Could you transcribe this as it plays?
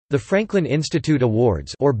The Franklin Institute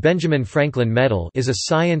Awards or Benjamin Franklin Medal is a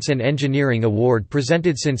science and engineering award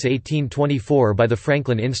presented since 1824 by the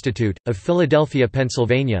Franklin Institute, of Philadelphia,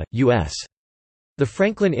 Pennsylvania, U.S. The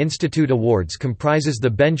Franklin Institute Awards comprises the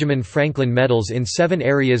Benjamin Franklin Medals in 7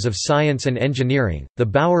 areas of science and engineering, the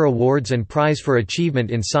Bauer Awards and Prize for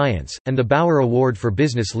Achievement in Science, and the Bauer Award for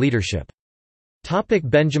Business Leadership.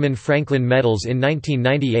 Benjamin Franklin Medals. In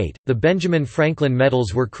 1998, the Benjamin Franklin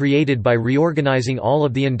Medals were created by reorganizing all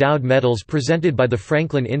of the endowed medals presented by the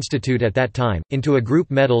Franklin Institute at that time, into a group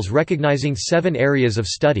medals recognizing 7 areas of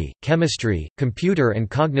study: chemistry, computer and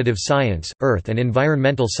cognitive science, earth and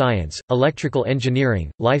environmental science, electrical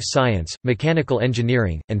engineering, life science, mechanical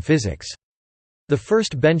engineering, and physics. The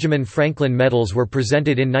first Benjamin Franklin Medals were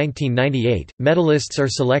presented in 1998. Medalists are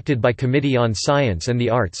selected by Committee on Science and the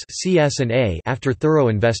Arts (CS&A) after thorough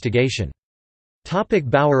investigation.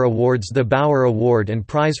 Bauer Awards. The Bauer Award and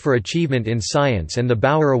Prize for Achievement in Science and the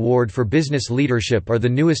Bauer Award for Business Leadership are the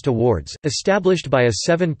newest awards, established by a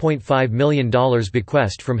 $7.5 million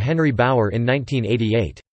bequest from Henry Bauer in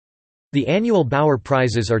 1988. The annual Bauer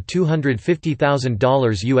Prizes are $250,000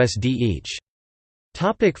 USD each.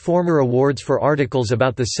 Former awards. For articles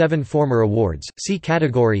about the 7 former awards, see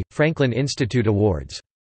category, Franklin Institute Awards.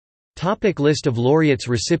 List of laureates.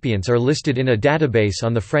 Recipients are listed in a database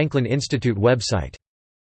on the Franklin Institute website.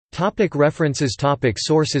 References.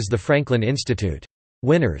 Sources. The Franklin Institute.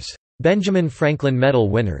 Winners. Benjamin Franklin Medal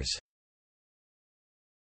winners.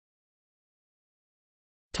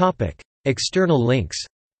 External links.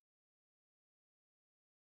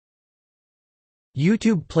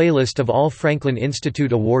 YouTube playlist of all Franklin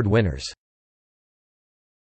Institute Award winners.